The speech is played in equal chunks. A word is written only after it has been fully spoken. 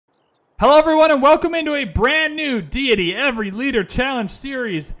Hello everyone and welcome into a brand new Deity Every Leader Challenge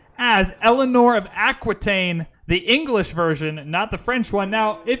series as Eleanor of Aquitaine, the English version, not the French one.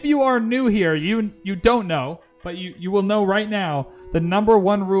 Now, if you are new here, you don't know, but you will know right now, the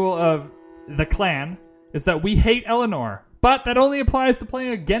 #1 rule of the clan is that we hate Eleanor. But that only applies to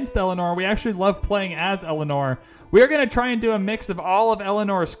playing against Eleanor. We actually love playing as Eleanor. We are going to try and do a mix of all of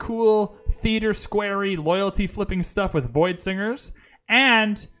Eleanor's cool, theater squarey, loyalty flipping stuff with Void Singers,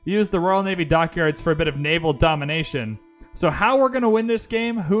 and use the Royal Navy dockyards for a bit of naval domination. So how we're going to win this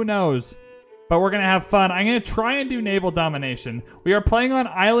game, who knows? But we're going to have fun. I'm going to try and do naval domination. We are playing on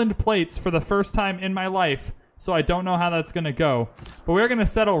island plates for the first time in my life, so I don't know how that's going to go. But we're going to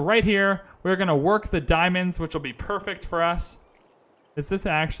settle right here. We're going to work the diamonds, which will be perfect for us. Is this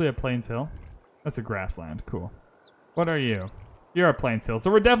actually a Plains Hill? That's a grassland. Cool. What are you? You're a Plains Hill.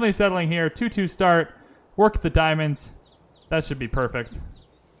 So we're definitely settling here. 2-2 start. Work the diamonds. That should be perfect.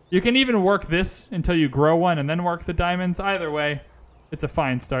 You can even work this until you grow one and then work the diamonds. Either way, it's a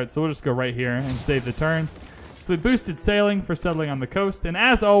fine start. So we'll just go right here and save the turn. So we boosted sailing for settling on the coast. And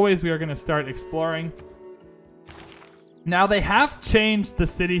as always, we are going to start exploring. Now, they have changed the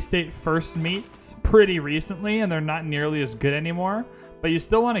city-state first meets pretty recently, and they're not nearly as good anymore. But you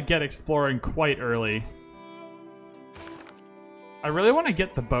still want to get exploring quite early. I really want to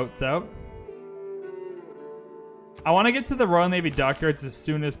get the boats out. I want to get to the Royal Navy dockyards as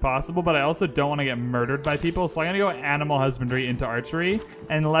soon as possible, but I also don't want to get murdered by people, so I'm going to go animal husbandry into archery,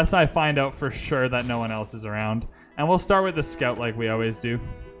 unless I find out for sure that no one else is around. And we'll start with the scout like we always do.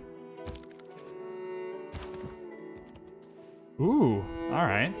 Ooh,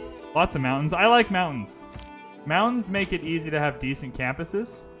 alright. Lots of mountains. I like mountains. Mountains make it easy to have decent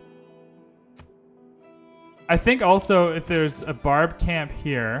campuses. I think also if there's a barb camp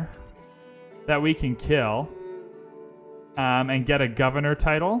here that we can kill and get a governor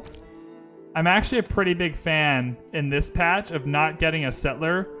title. I'm actually a pretty big fan in this patch of not getting a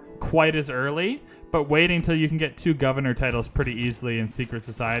settler quite as early, but waiting until you can get 2 governor titles pretty easily in Secret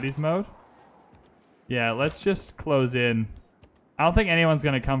Societies mode. Yeah, let's just close in. I don't think anyone's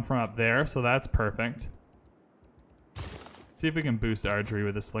going to come from up there, so that's perfect. Let's see if we can boost archery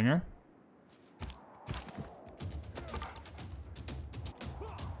with a slinger.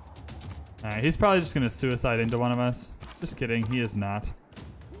 Alright, he's probably just going to suicide into one of us. Just kidding, he is not.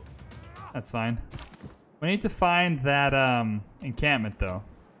 That's fine. We need to find that encampment, though.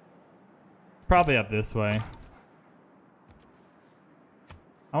 Probably up this way.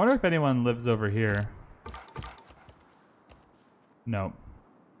 I wonder if anyone lives over here. Nope.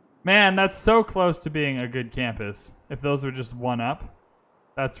 Man, that's so close to being a good campus. If those were just one up,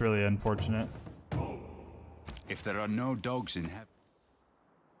 that's really unfortunate. If there are no dogs in heaven.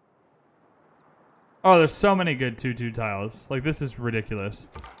 Oh, there's so many good 2-2 tiles. Like, this is ridiculous.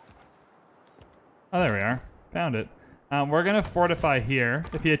 Oh, there we are. Found it. We're going to fortify here.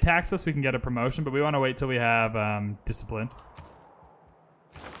 If he attacks us, we can get a promotion, but we want to wait till we have discipline.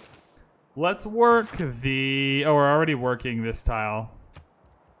 Let's work the... Oh, we're already working this tile.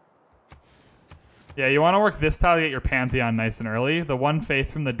 Yeah, you want to work this tile to get your Pantheon nice and early. The 1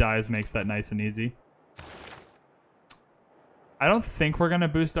 faith from the dies makes that nice and easy. I don't think we're going to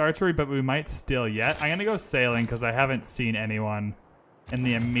boost archery, but we might still yet. I'm going to go sailing because I haven't seen anyone in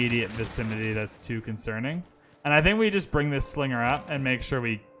the immediate vicinity that's too concerning. And I think we just bring this slinger up and make sure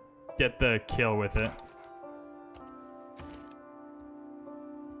we get the kill with it.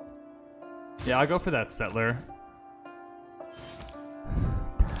 Yeah, I'll go for that settler.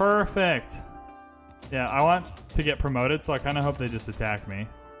 Perfect. Yeah, I want to get promoted, so I kind of hope they just attack me.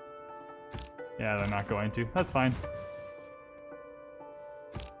 Yeah, they're not going to. That's fine.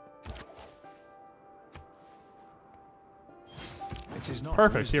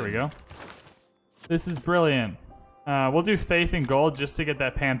 Perfect, here we go. This is brilliant. We'll do faith and gold just to get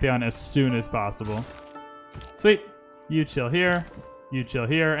that Pantheon as soon as possible. Sweet. You chill here,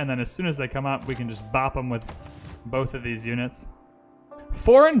 and then as soon as they come up, we can just bop them with both of these units.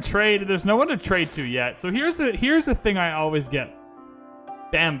 Foreign trade, there's no one to trade to yet. So here's a thing I always get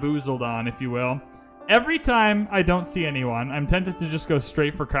bamboozled on, if you will. Every time I don't see anyone, I'm tempted to just go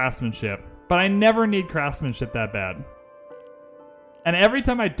straight for craftsmanship. But I never need craftsmanship that bad. And every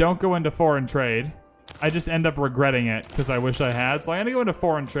time I don't go into foreign trade, I just end up regretting it because I wish I had. So I'm going to go into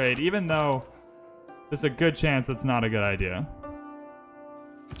foreign trade, even though there's a good chance it's not a good idea.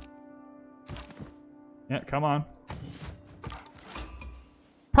 Yeah, come on.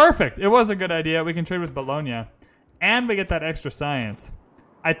 Perfect. It was a good idea. We can trade with Bologna. And we get that extra science.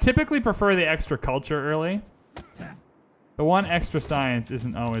 I typically prefer the extra culture early. The 1 extra science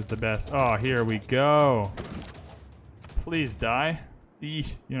isn't always the best. Oh, here we go. Please die.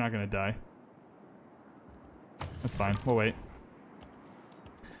 Eesh, you're not gonna die. That's fine. We'll wait.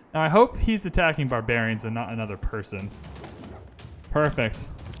 Now I hope he's attacking barbarians and not another person. Perfect.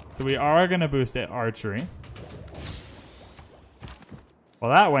 So we are gonna boost archery.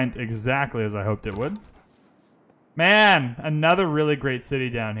 Well, that went exactly as I hoped it would. Man, another really great city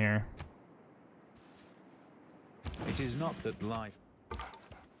down here. It is not that life...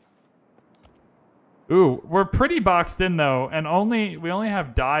 Ooh, we're pretty boxed in though, and we only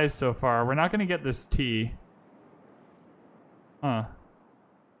have dyes so far. We're not gonna get this tea. Huh.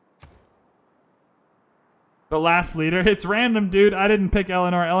 The last leader? It's random, dude. I didn't pick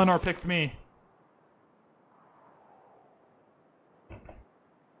Eleanor. Eleanor picked me.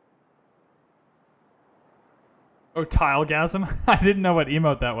 Oh, tilegasm? I didn't know what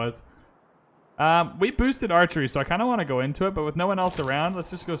emote that was. We boosted archery, so I kind of want to go into it, but with no one else around, let's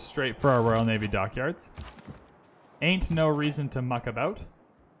just go straight for our Royal Navy dockyards. Ain't no reason to muck about.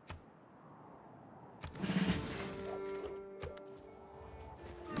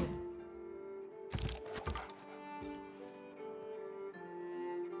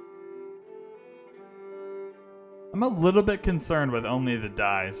 I'm a little bit concerned with only the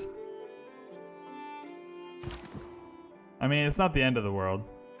dyes. I mean, it's not the end of the world.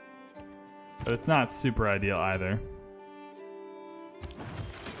 But it's not super ideal either.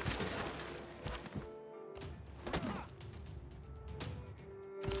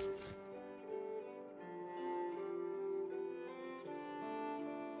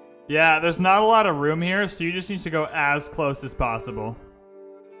 Yeah, there's not a lot of room here, so you just need to go as close as possible.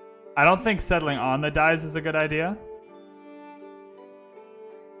 I don't think settling on the dyes is a good idea.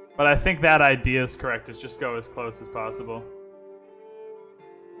 But I think that idea is correct, is just go as close as possible.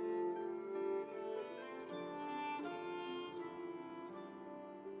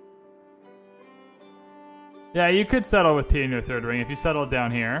 Yeah, you could settle with tea in your third ring. If you settled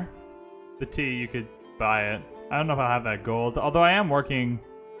down here, the tea, you could buy it. I don't know if I'll have that gold, although I am working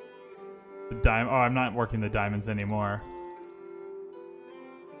the diamond. Oh, I'm not working the diamonds anymore.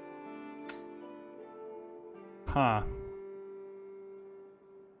 Huh.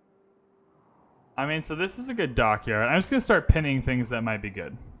 I mean, so this is a good dockyard. I'm just going to start pinning things that might be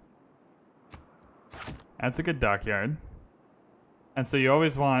good. That's a good dockyard. And so you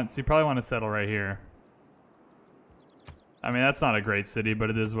always want, so you probably want to settle right here. I mean, that's not a great city, but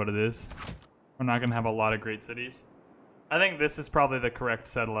it is what it is. We're not going to have a lot of great cities. I think this is probably the correct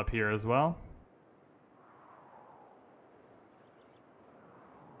settle up here as well.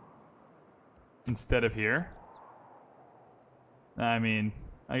 Instead of here. I mean,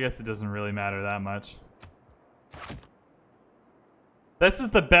 I guess it doesn't really matter that much. This is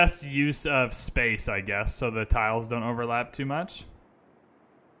the best use of space, I guess, so the tiles don't overlap too much.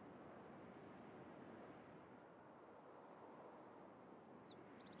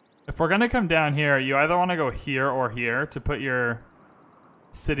 If we're going to come down here, you either want to go here or here to put your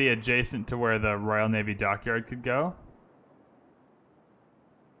city adjacent to where the Royal Navy dockyard could go.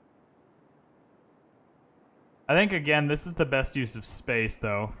 I think, again, this is the best use of space,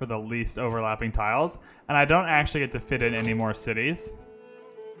 though, for the least overlapping tiles. And I don't actually get to fit in any more cities.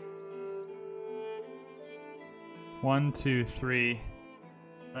 1, 2, 3.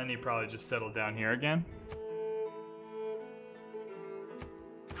 Then you probably just settle down here again.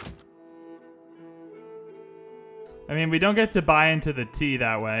 I mean, we don't get to buy into the tea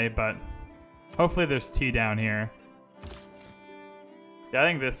that way, but hopefully there's tea down here. Yeah, I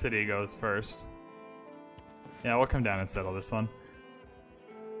think this city goes first. Yeah, we'll come down and settle this one.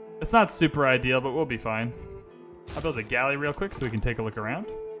 It's not super ideal, but we'll be fine. I'll build a galley real quick so we can take a look around.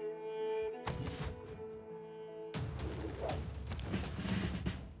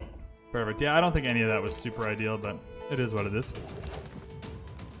 Perfect. Yeah, I don't think any of that was super ideal, but it is what it is.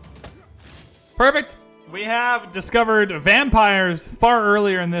 Perfect! We have discovered vampires far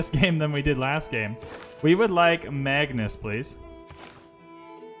earlier in this game than we did last game. We would like Magnus, please.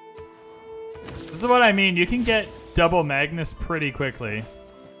 This is what I mean. You can get double Magnus pretty quickly.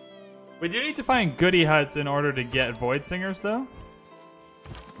 We do need to find goody huts in order to get Void Singers, though.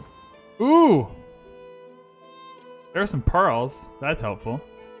 Ooh! There are some pearls. That's helpful.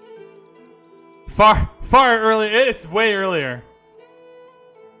 Far early. It's way earlier.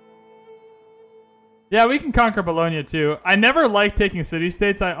 Yeah, we can conquer Bologna too. I never like taking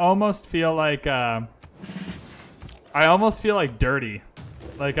city-states. I almost feel like dirty.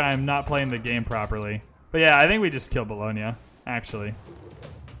 Like I'm not playing the game properly. But yeah, I think we just kill Bologna, actually.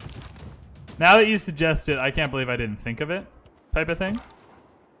 Now that you suggest it, I can't believe I didn't think of it. Type of thing.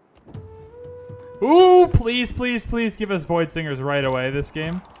 Ooh, please, please, please give us Void Singers right away this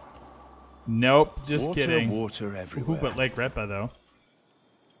game. Nope, just kidding. Water everywhere. Ooh, but Lake Repa, though.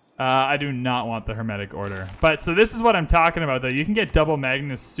 I do not want the Hermetic Order. But, so this is what I'm talking about, though. You can get double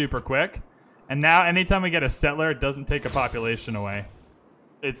Magnus super quick. And now, anytime we get a settler, it doesn't take a population away.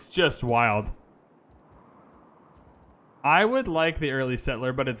 It's just wild. I would like the early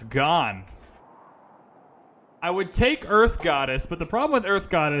settler, but it's gone. I would take Earth Goddess, but the problem with Earth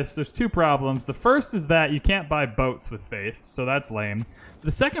Goddess, there's two problems. The first is that you can't buy boats with Faith, so that's lame. The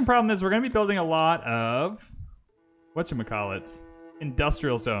second problem is we're going to be building a lot of... whatchamacallits?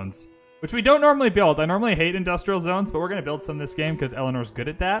 Industrial zones, which we don't normally build. I normally hate industrial zones, but we're going to build some this game because Eleanor's good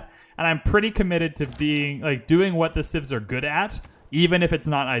at that. And I'm pretty committed to being, like, doing what the civs are good at, even if it's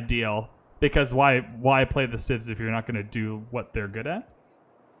not ideal. Because why play the civs if you're not going to do what they're good at?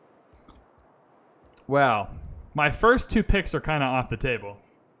 Well, my first two picks are kind of off the table.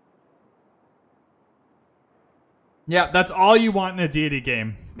 Yeah, that's all you want in a deity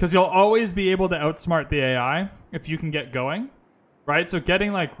game. Because you'll always be able to outsmart the AI if you can get going. Right? So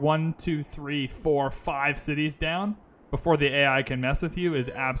getting like 1, 2, 3, 4, 5 cities down before the AI can mess with you is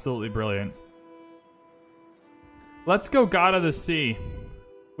absolutely brilliant. Let's go God of the Sea.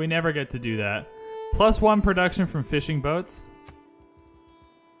 We never get to do that. +1 production from fishing boats.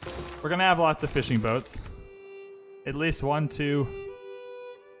 We're going to have lots of fishing boats. At least 1, 2.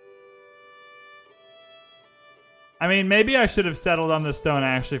 I mean, maybe I should have settled on the stone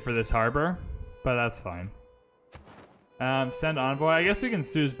actually for this harbor, but that's fine. Send envoy. I guess we can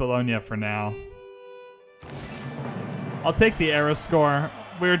Suze Bologna for now. I'll take the arrow score.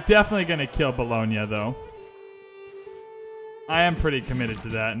 We're definitely going to kill Bologna, though. I am pretty committed to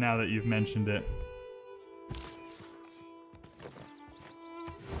that now that you've mentioned it.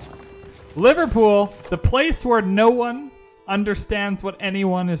 Liverpool, the place where no one understands what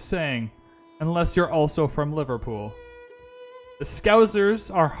anyone is saying, unless you're also from Liverpool. The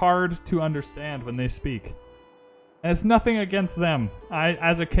Scousers are hard to understand when they speak. And it's nothing against them. I,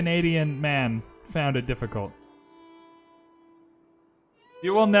 as a Canadian man, found it difficult.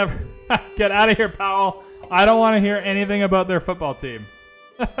 You will never... Get out of here, Powell. I don't want to hear anything about their football team.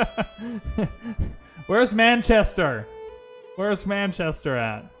 Where's Manchester? Where's Manchester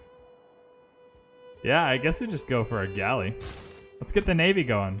at? Yeah, I guess we just go for a galley. Let's get the Navy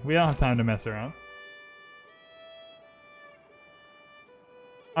going. We don't have time to mess around.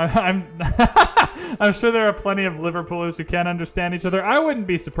 I'm sure there are plenty of Liverpoolers who can't understand each other. I wouldn't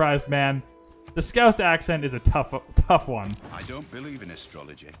be surprised, man. The Scouse accent is a tough one. I don't believe in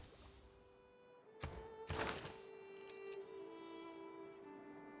astrology.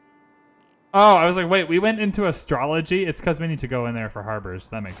 Oh, I was like, wait, we went into astrology? It's because we need to go in there for harbors.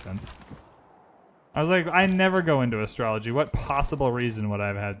 That makes sense. I was like, I never go into astrology. What possible reason would I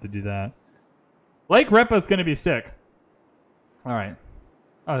have had to do that? Lake Repa's going to be sick. All right.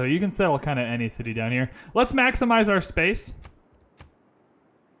 Oh, so you can settle kind of any city down here. Let's maximize our space.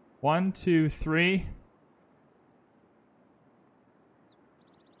 1, 2, 3.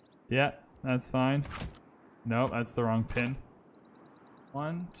 Yeah, that's fine. Nope, that's the wrong pin.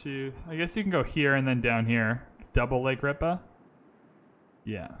 1, 2. I guess you can go here and then down here. Double Lake Ripa.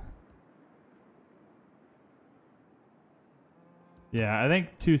 Yeah. Yeah, I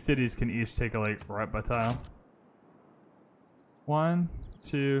think 2 cities can each take a Lake Ripa tile. 1,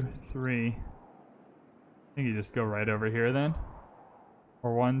 2, 3. I think you just go right over here then.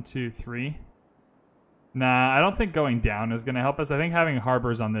 Or 1, 2, 3. Nah, I don't think going down is going to help us. I think having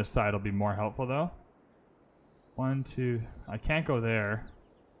harbors on this side will be more helpful though. 1, 2. I can't go there.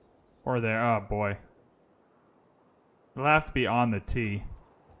 Or there. Oh boy. It'll have to be on the T.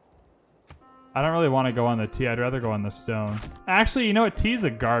 I don't really want to go on the T. I'd rather go on the stone. Actually, you know what? T's a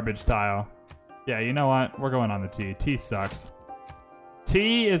garbage tile. Yeah, you know what? We're going on the T. T sucks.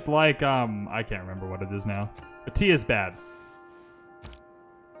 T is like, I can't remember what it is now. But T is bad.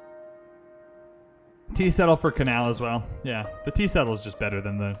 T settle for canal as well. Yeah, the T settle is just better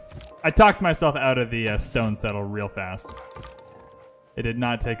than the... I talked myself out of the stone settle real fast. It did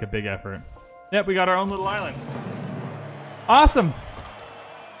not take a big effort. Yep, we got our own little island. Awesome!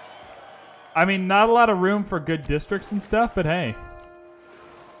 I mean, not a lot of room for good districts and stuff, but hey.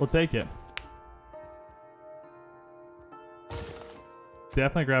 We'll take it.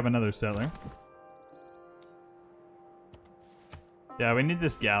 Definitely grab another settler. Yeah, we need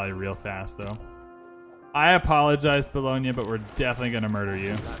this galley real fast, though. I apologize, Bologna, but we're definitely going to murder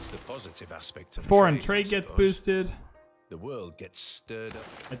you. That's the positive aspect of Foreign trade gets boosted. The world gets stirred up.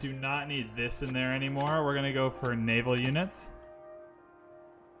 I do not need this in there anymore. We're going to go for naval units.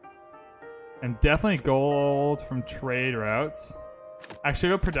 And definitely gold from trade routes. Actually,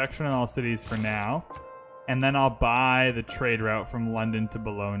 go production in all cities for now. And then I'll buy the trade route from London to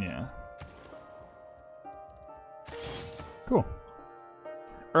Bologna. Cool.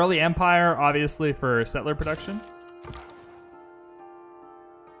 Early Empire, obviously, for settler production.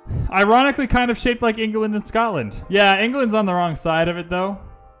 Ironically, kind of shaped like England and Scotland. Yeah, England's on the wrong side of it, though.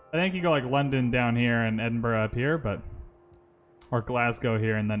 I think you go like London down here and Edinburgh up here, but... Or Glasgow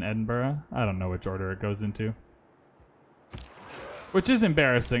here and then Edinburgh. I don't know which order it goes into. Which is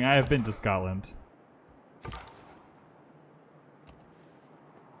embarrassing. I have been to Scotland.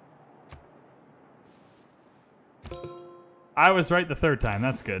 I was right the third time.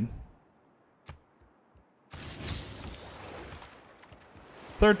 That's good.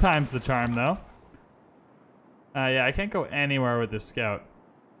 Third time's the charm, though. Yeah, I can't go anywhere with this scout.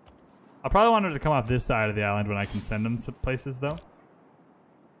 I'll probably want her to come off this side of the island when I can send them to places, though.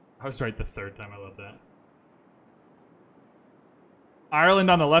 I was right the third time. I love that.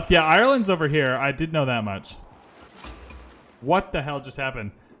 Ireland on the left. Yeah, Ireland's over here. I did know that much. What the hell just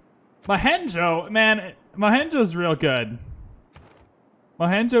happened? Mohenjo, man, Mohenjo's real good.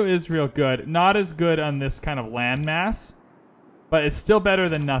 Mohenjo is real good. Not as good on this kind of landmass, but it's still better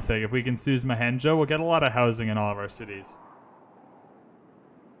than nothing. If we can seize Mohenjo, we'll get a lot of housing in all of our cities.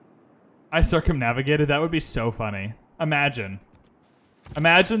 I circumnavigated. That would be so funny. Imagine.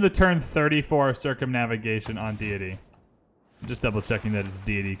 Imagine the turn 34 circumnavigation on Deity. I'm just double checking that it's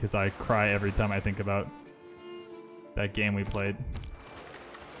Deity because I cry every time I think about that game we played.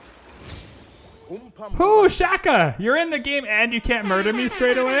 Whoo, Shaka! You're in the game and you can't murder me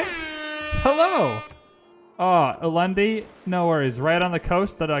straight away? Hello! Oh, Ulundi, no worries. Right on the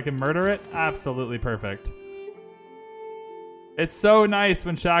coast that I can murder it? Absolutely perfect. It's so nice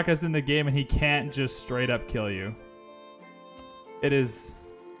when Shaka's in the game and he can't just straight up kill you. It is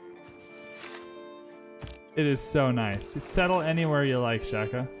so nice. You settle anywhere you like,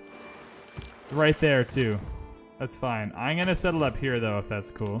 Shaka. Right there, too. That's fine. I'm gonna settle up here, though, if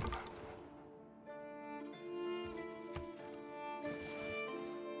that's cool.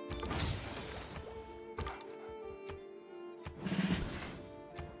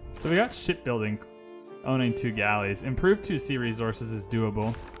 So we got shipbuilding, owning 2 galleys. Improved 2 sea resources is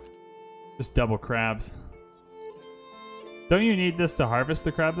doable. Just double crabs. Don't you need this to harvest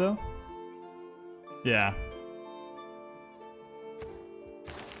the crab, though? Yeah.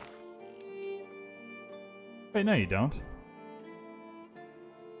 Wait, no you don't.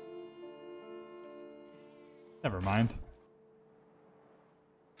 Never mind.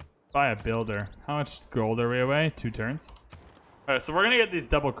 Buy a builder. How much gold are we away? 2 turns. Alright, so we're gonna get these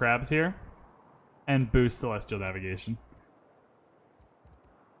double crabs here and boost celestial navigation.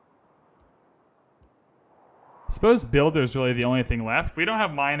 I suppose builder's really the only thing left. We don't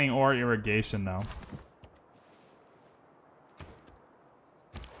have mining or irrigation though.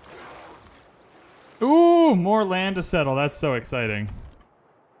 Ooh, more land to settle. That's so exciting.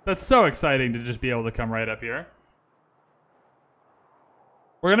 That's so exciting to just be able to come right up here.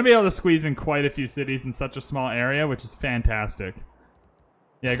 We're going to be able to squeeze in quite a few cities in such a small area, which is fantastic.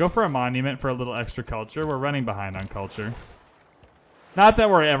 Yeah, go for a monument for a little extra culture. We're running behind on culture. Not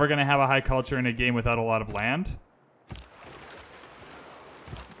that we're ever going to have a high culture in a game without a lot of land.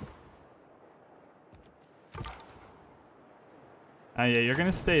 Yeah, you're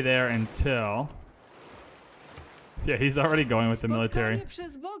going to stay there until... Yeah, he's already going with the military.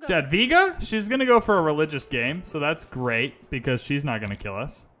 Jadwiga? She's going to go for a religious game, so that's great because she's not going to kill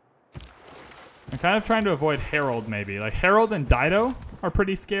us. I'm kind of trying to avoid Herald, maybe. Like, Herald and Dido are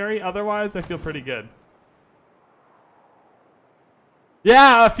pretty scary. Otherwise, I feel pretty good.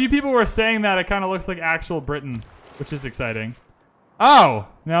 Yeah, a few people were saying that it kind of looks like actual Britain, which is exciting. Oh!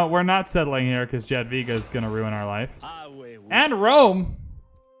 No, we're not settling here because Jadwiga is going to ruin our life. And Rome!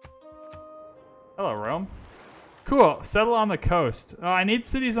 Hello, Rome. Cool. Settle on the coast. Oh, I need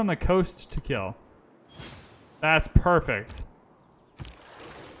cities on the coast to kill. That's perfect.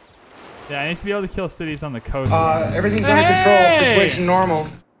 Yeah, I need to be able to kill cities on the coast. Everything's under control. Situation normal.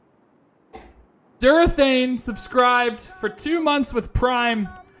 Durathane subscribed for 2 months with Prime.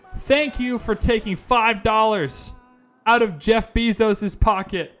 Thank you for taking $5 out of Jeff Bezos'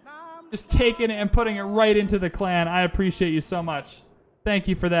 pocket. Just taking it and putting it right into the clan. I appreciate you so much. Thank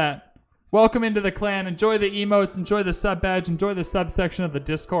you for that. Welcome into the clan. Enjoy the emotes. Enjoy the sub badge. Enjoy the subsection of the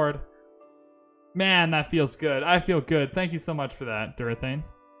Discord. Man, that feels good. I feel good. Thank you so much for that, Durathane.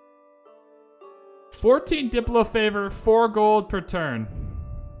 14 Diplo favor, 4 gold per turn.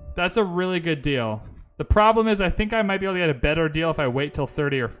 That's a really good deal. The problem is I think I might be able to get a better deal if I wait till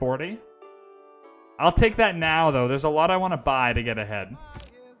 30 or 40. I'll take that now, though. There's a lot I want to buy to get ahead.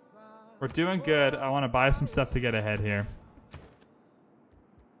 We're doing good. I want to buy some stuff to get ahead here.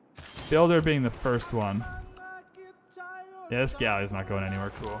 Builder being the first one. Yeah, this galley's not going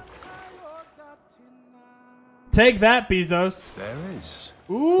anywhere cool. Take that, Bezos. There is.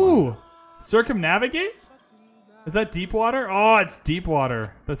 Ooh. Circumnavigate? Is that deep water? Oh, it's deep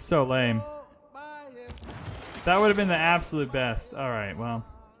water. That's so lame. That would have been the absolute best. All right, well.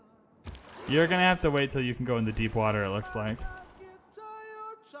 You're going to have to wait till you can go in the deep water, it looks like.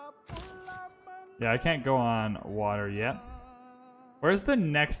 Yeah, I can't go on water yet. Where's the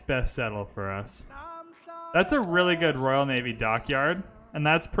next best settle for us? That's a really good Royal Navy dockyard, and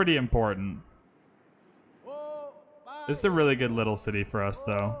that's pretty important. This is a really good little city for us,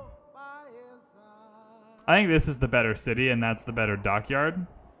 though. I think this is the better city, and that's the better dockyard.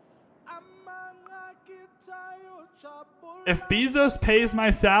 If Bezos pays my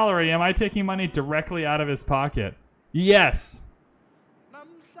salary, am I taking money directly out of his pocket? Yes.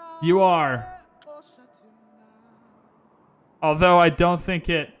 You are. Although I don't think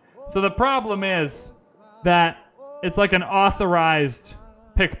it... So the problem is that it's like an authorized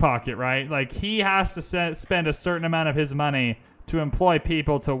pickpocket, right? Like he has to spend a certain amount of his money to employ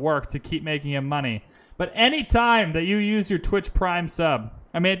people to work to keep making him money. But any time that you use your Twitch Prime sub,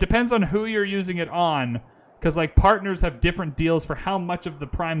 I mean, it depends on who you're using it on, because like partners have different deals for how much of the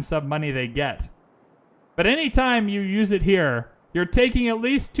Prime sub money they get. But anytime you use it here, you're taking at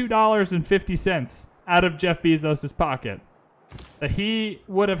least $2.50 out of Jeff Bezos' pocket that he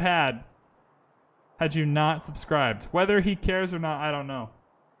would have had you not subscribed. Whether he cares or not, I don't know.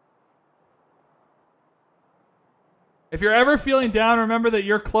 If you're ever feeling down, remember that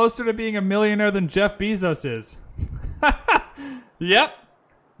you're closer to being a millionaire than Jeff Bezos is. Yep.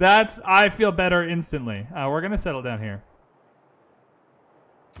 I feel better instantly. We're going to settle down here.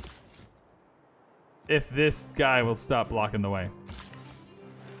 If this guy will stop blocking the way.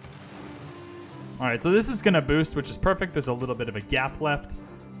 Alright, so this is going to boost, which is perfect. There's a little bit of a gap left,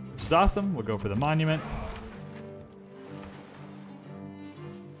 which is awesome. We'll go for the monument.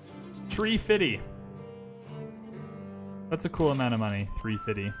 Tree Fitty. That's a cool amount of money,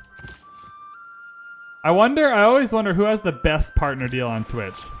 350. I always wonder who has the best partner deal on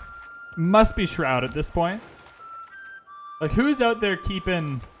Twitch. Must be Shroud at this point. Like, who's out there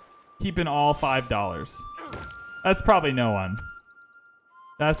keeping all $5? That's probably no one.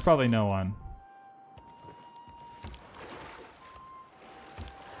 That's probably no one.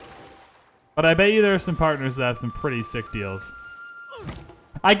 But I bet you there are some partners that have some pretty sick deals.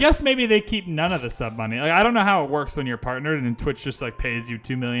 I guess maybe they keep none of the sub money. Like, I don't know how it works when you're partnered and Twitch just like pays you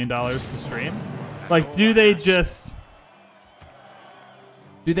 $2 million to stream. Like, do they just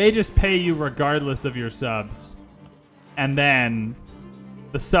pay you regardless of your subs? And then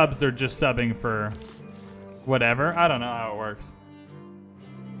the subs are just subbing for whatever? I don't know how it works.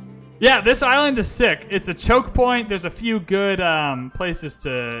 Yeah, this island is sick. It's a choke point. There's a few good places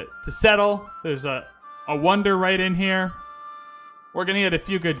to settle. There's a wonder right in here. We're going to get a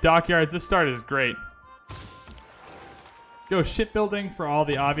few good dockyards. This start is great. Go shipbuilding for all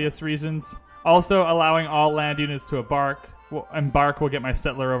the obvious reasons. Also allowing all land units to embark. We'll get my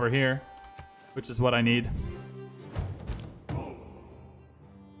settler over here, which is what I need.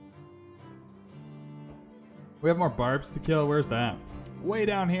 We have more barbs to kill. Where's that? Way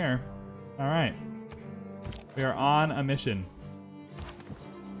down here. All right. We are on a mission.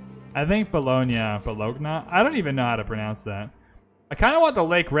 I think Bologna. I don't even know how to pronounce that. I kind of want the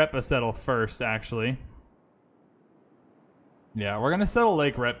Lake Retba settle first, actually. Yeah, we're going to settle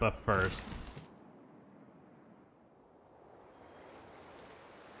Lake Retba first.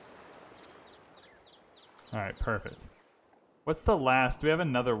 All right, perfect. What's the last? Do we have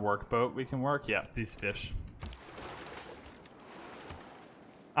another workboat we can work? Yeah, these fish.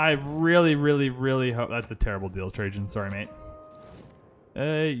 I really, really, really hope... That's a terrible deal, Trajan. Sorry, mate.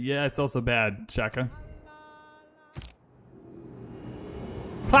 Yeah, it's also bad, Shaka.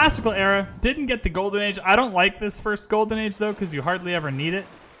 Classical era. Didn't get the Golden Age. I don't like this first Golden Age, though, because you hardly ever need it.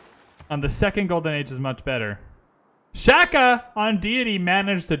 The second Golden Age is much better. Shaka on Deity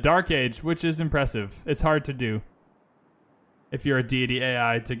managed a Dark Age, which is impressive. It's hard to do if you're a Deity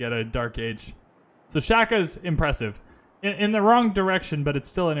AI to get a Dark Age. So Shaka's impressive. In the wrong direction, but it's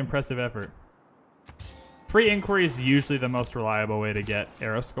still an impressive effort. Free inquiry is usually the most reliable way to get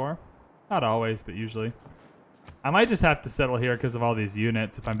era score. Not always, but usually. I might just have to settle here because of all these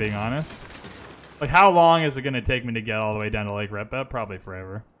units, if I'm being honest. Like, how long is it going to take me to get all the way down to Lake Retba? Probably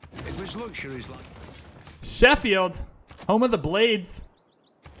forever. It was luxuries like... Sheffield, home of the Blades.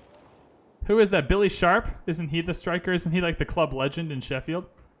 Who is that? Billy Sharp? Isn't he the striker? Isn't he like the club legend in Sheffield?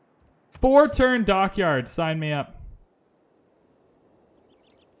 4-turn dockyard. Sign me up.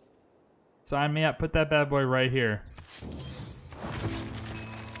 Sign me up. Put that bad boy right here.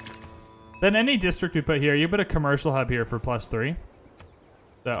 Then any district we put here, you put a commercial hub here for +3.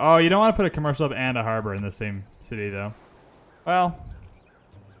 So, oh, you don't want to put a commercial hub and a harbor in the same city, though. Well,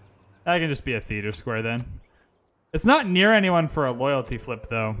 that can just be a theater square then. It's not near anyone for a loyalty flip,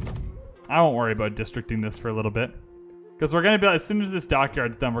 though. I won't worry about districting this for a little bit. Because we're going to build, as soon as this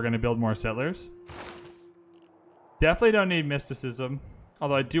dockyard's done, we're going to build more settlers. Definitely don't need mysticism.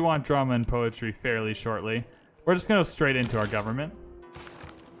 Although I do want drama and poetry fairly shortly. We're just going to go straight into our government.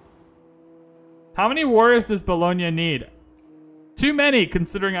 How many warriors does Bologna need? Too many,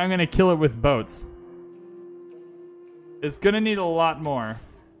 considering I'm going to kill it with boats. It's going to need a lot more.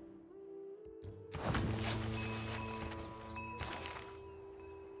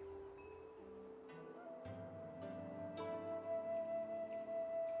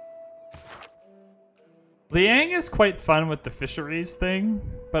 Liang is quite fun with the fisheries thing,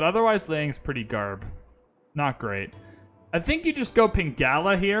 but otherwise Liang's pretty garb. Not great. I think you just go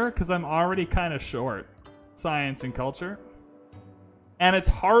Pingala here, because I'm already kind of short. Science and culture. And it's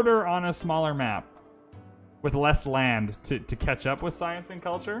harder on a smaller map. With less land to catch up with science and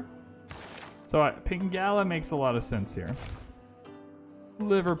culture. So Pingala makes a lot of sense here.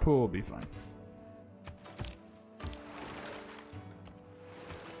 Liverpool will be fine.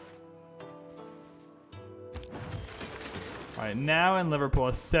 Alright, now in Liverpool,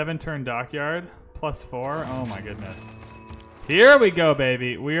 a 7-turn dockyard. +4. Oh my goodness. Here we go,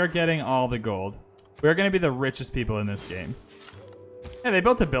 baby. We are getting all the gold. We're going to be the richest people in this game. Yeah, they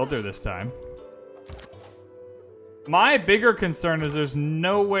built a builder this time. My bigger concern is there's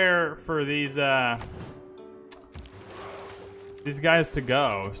nowhere for these guys to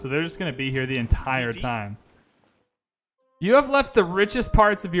go. So they're just going to be here the entire time. You have left the richest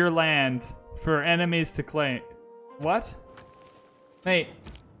parts of your land for enemies to claim. What? Mate,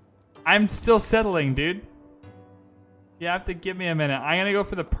 I'm still settling, dude. You have to give me a minute. I'm going to go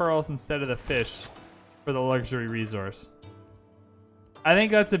for the pearls instead of the fish for the luxury resource. I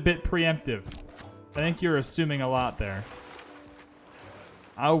think that's a bit preemptive. I think you're assuming a lot there.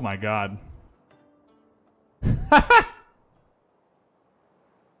 Oh my god.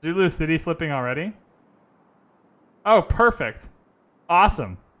 Zulu City flipping already? Oh, perfect.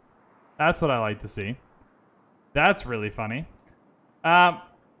 Awesome. That's what I like to see. That's really funny.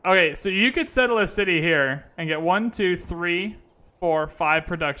 Okay, so you could settle a city here and get 1, 2, 3, 4, 5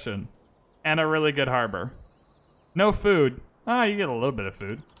 production and a really good harbor. No food. Oh, you get a little bit of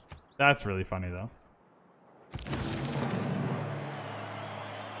food. That's really funny, though.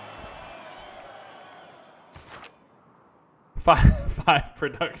 Five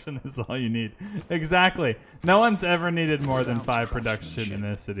production is all you need. Exactly. No one's ever needed more than 5 production in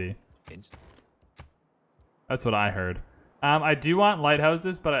this city. That's what I heard. I do want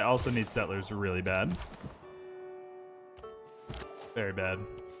lighthouses, but I also need settlers really bad. Very bad.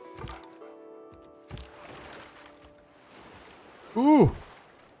 Ooh!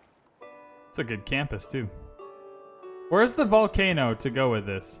 It's a good campus, too. Where's the volcano to go with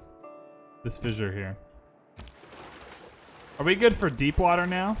this? This fissure here. Are we good for deep water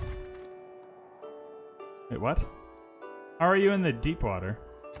now? Wait, what? How are you in the deep water?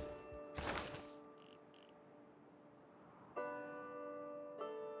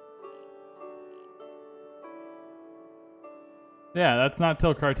 Yeah, that's not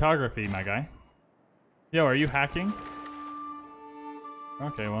till cartography, my guy. Yo, are you hacking?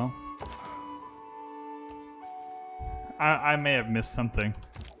 Okay, well. I may have missed something.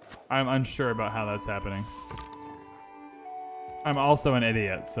 I'm unsure about how that's happening. I'm also an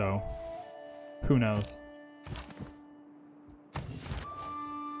idiot, so who knows?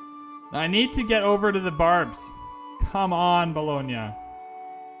 I need to get over to the barbs. Come on, Bologna.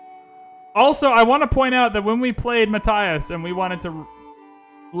 Also, I want to point out that when we played Matthias and we wanted to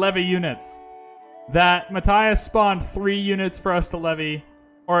levy units, that Matthias spawned 3 units for us to levy,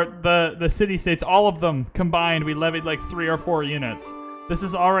 or the city-states, all of them combined, we levied like 3 or 4 units. This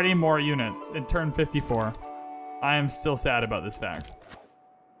is already more units in turn 54. I am still sad about this fact.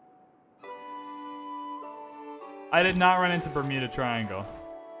 I did not run into Bermuda Triangle.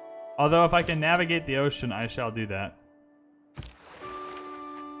 Although if I can navigate the ocean, I shall do that.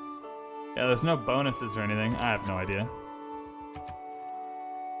 Yeah, there's no bonuses or anything. I have no idea.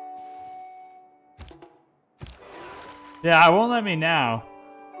 Yeah, it won't let me now.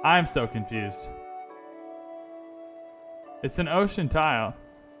 I'm so confused. It's an ocean tile.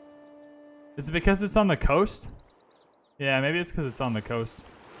 Is it because it's on the coast? Yeah, maybe it's because it's on the coast.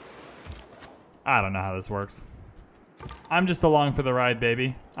 I don't know how this works. I'm just along for the ride,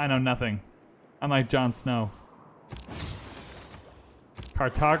 baby. I know nothing. I'm like Jon Snow.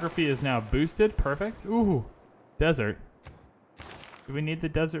 Cartography is now boosted. Perfect. Ooh, desert. Do we need the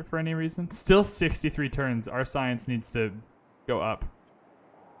desert for any reason? Still 63 turns. Our science needs to go up.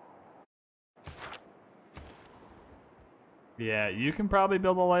 Yeah, you can probably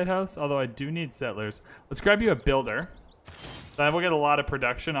build a lighthouse, although I do need settlers. Let's grab you a builder. That will get a lot of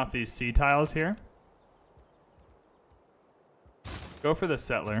production off these sea tiles here. Go for the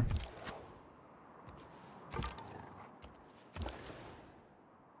settler.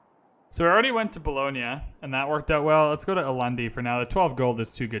 So we already went to Bologna, and that worked out well. Let's go to Alundi for now. The 12 gold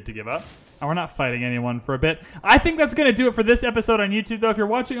is too good to give up. And we're not fighting anyone for a bit. I think that's going to do it for this episode on YouTube, though. If you're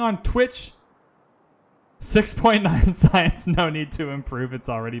watching on Twitch, 6.9 science, no need to improve. It's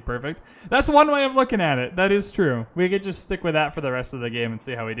already perfect. That's one way of looking at it. That is true. We could just stick with that for the rest of the game and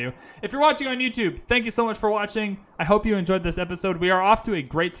see how we do. If you're watching on YouTube, thank you so much for watching. I hope you enjoyed this episode. We are off to a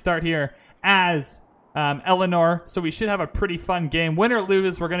great start here as Eleanor, so we should have a pretty fun game. Win or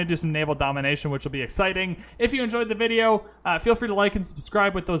lose, we're going to do some naval domination, which will be exciting. If you enjoyed the video, feel free to like and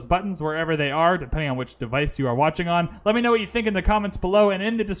subscribe with those buttons wherever they are, depending on which device you are watching on. Let me know what you think in the comments below, and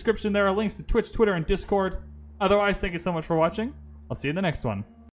in the description there are links to Twitch, Twitter, and Discord. Otherwise, thank you so much for watching. I'll see you in the next one.